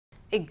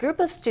A group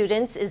of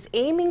students is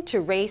aiming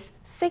to raise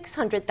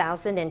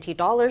 600,000 NT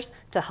dollars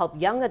to help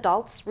young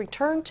adults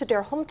return to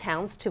their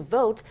hometowns to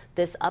vote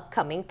this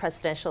upcoming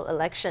presidential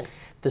election.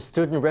 The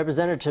student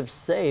representatives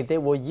say they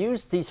will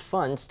use these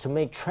funds to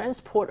make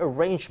transport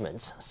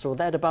arrangements so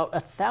that about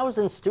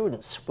 1,000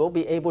 students will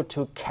be able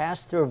to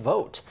cast their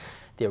vote.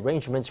 The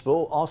arrangements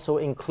will also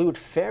include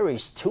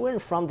ferries to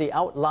and from the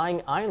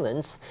outlying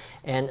islands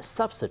and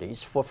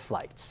subsidies for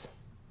flights.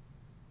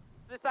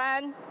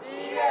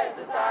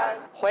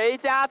 回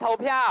家投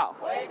票.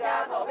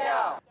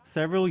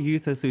 Several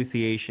youth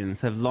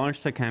associations have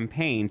launched a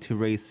campaign to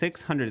raise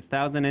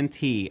 600,000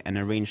 NT and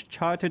arrange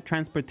chartered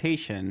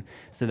transportation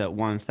so that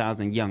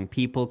 1,000 young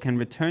people can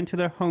return to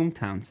their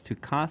hometowns to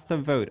cast a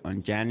vote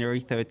on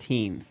January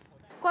 13th.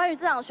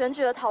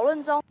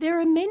 There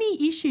are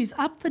many issues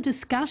up for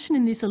discussion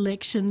in this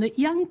election that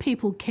young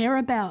people care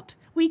about.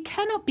 We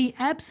cannot be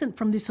absent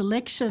from this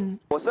election.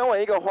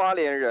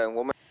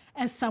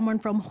 As someone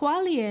from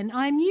Hualien,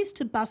 I am used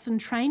to bus and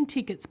train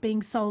tickets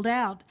being sold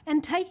out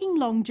and taking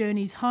long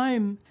journeys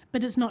home.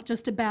 But it's not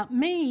just about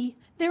me.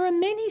 There are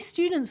many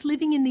students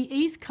living in the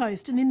East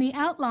Coast and in the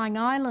outlying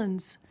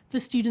islands. For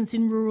students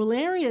in rural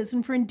areas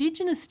and for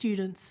Indigenous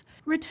students,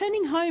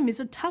 returning home is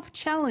a tough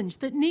challenge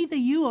that neither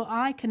you or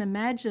I can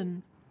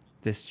imagine.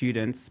 The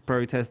students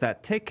protest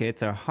that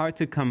tickets are hard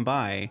to come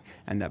by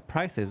and that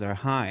prices are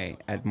high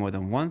at more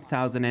than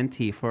 1,000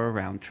 NT for a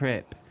round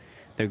trip.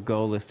 Their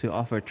goal is to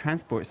offer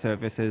transport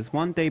services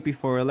one day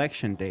before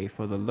election day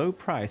for the low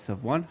price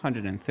of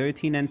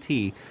 113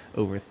 NT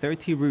over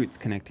 30 routes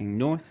connecting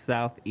north,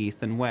 south,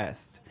 east and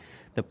west.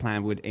 The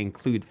plan would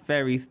include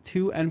ferries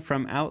to and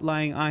from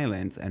outlying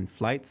islands and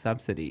flight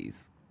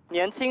subsidies.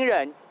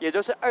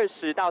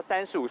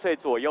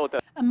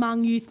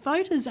 Among youth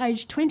voters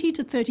aged 20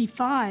 to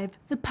 35,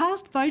 the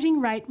past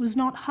voting rate was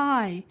not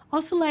high,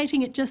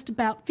 oscillating at just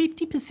about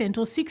 50%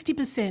 or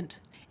 60%.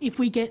 If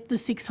we get the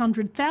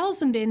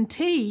 600,000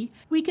 NT,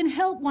 we can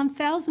help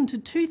 1,000 to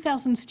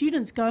 2,000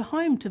 students go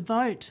home to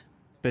vote.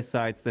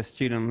 Besides the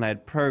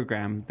student-led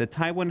program, the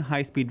Taiwan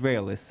high-speed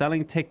rail is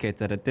selling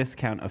tickets at a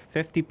discount of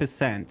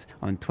 50%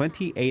 on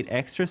 28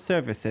 extra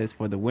services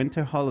for the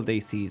winter holiday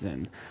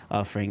season,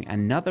 offering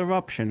another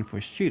option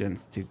for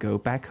students to go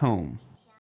back home.